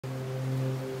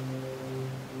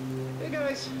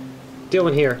Guys,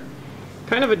 Dylan here.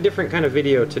 Kind of a different kind of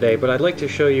video today, but I'd like to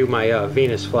show you my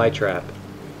Venus flytrap.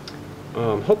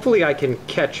 Hopefully I can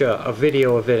catch a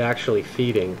video of it actually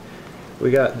feeding.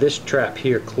 We got this trap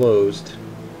here closed.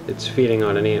 It's feeding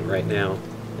on an ant right now,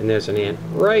 and there's an ant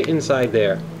right inside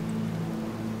there.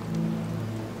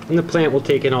 And the plant will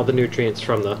take in all the nutrients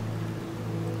from the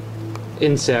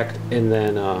insect and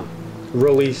then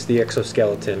release the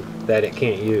exoskeleton that it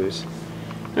can't use.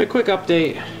 A quick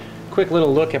update, quick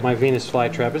little look at my Venus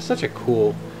flytrap. It's such a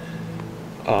cool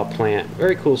plant,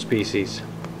 very cool species.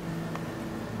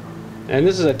 And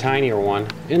this is a tinier one.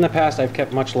 In the past I've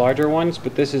kept much larger ones,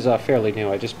 but this is fairly new.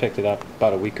 I just picked it up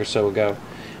about a week or so ago.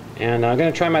 And I'm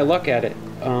going to try my luck at it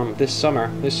this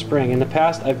spring. In the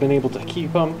past I've been able to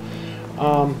keep them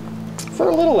for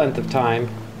a little length of time.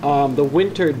 The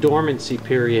winter dormancy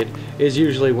period is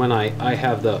usually when I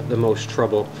have the most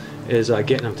trouble, is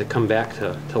getting them to come back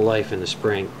to life in the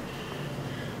spring.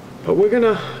 But we're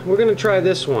gonna try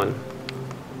this one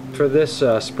for this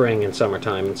spring and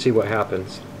summertime and see what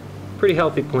happens. Pretty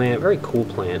healthy plant, very cool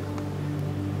plant.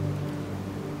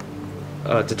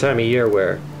 It's a time of year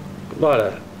where a lot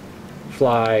of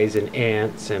flies and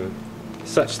ants and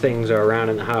such things are around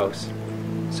in the house,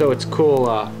 so it's cool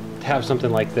to have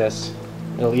something like this.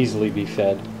 It'll easily be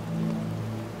fed.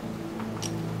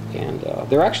 And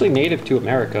they're actually native to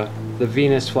America. The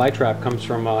Venus flytrap comes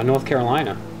from North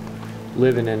Carolina,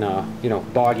 living in you know,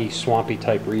 boggy, swampy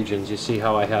type regions. You see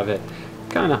how I have it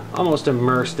kind of almost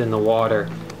immersed in the water,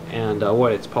 and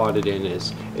what it's potted in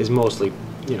is mostly,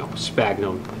 you know,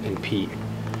 sphagnum and peat.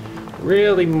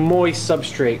 Really moist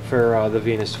substrate for the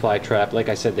Venus flytrap. Like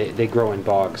I said, they grow in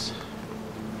bogs.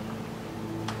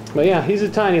 But yeah, he's a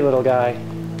tiny little guy.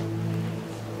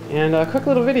 And a quick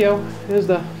little video. Here's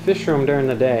the fish room during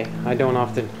the day. I don't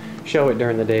often show it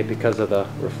during the day because of the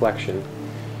reflection.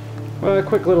 Well, a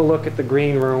quick little look at the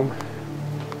green room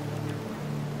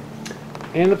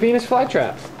and the Venus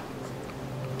flytrap.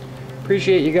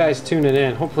 Appreciate you guys tuning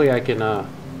in. Hopefully I can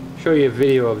show you a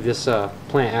video of this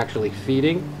plant actually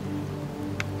feeding,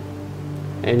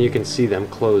 and you can see them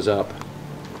close up.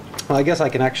 Well, I guess I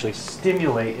can actually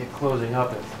stimulate it closing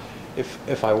up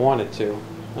if I wanted to.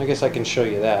 I guess I can show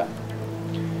you that.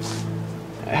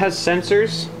 It has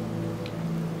sensors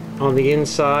on the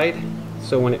inside,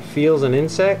 so when it feels an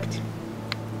insect,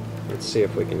 let's see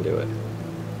if we can do it.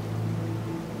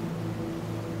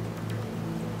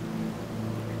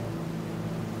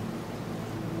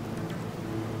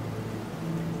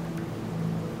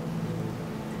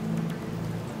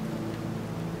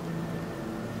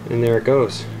 And there it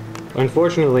goes.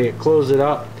 Unfortunately, it closed it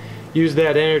up, used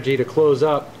that energy to close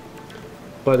up,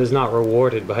 but is not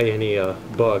rewarded by any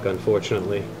bug,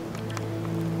 unfortunately.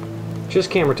 Just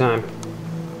camera time.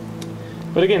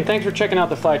 But again, thanks for checking out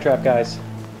the flytrap, guys.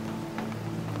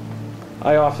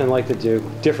 I often like to do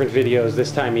different videos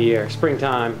this time of year.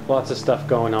 Springtime, lots of stuff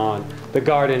going on. The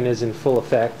garden is in full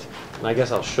effect, and I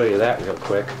guess I'll show you that real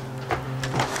quick.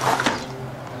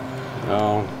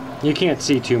 Oh, you can't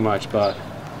see too much, but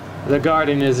the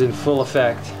garden is in full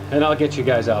effect, and I'll get you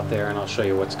guys out there and I'll show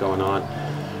you what's going on.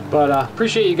 But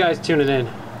appreciate you guys tuning in.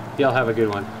 Y'all have a good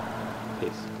one.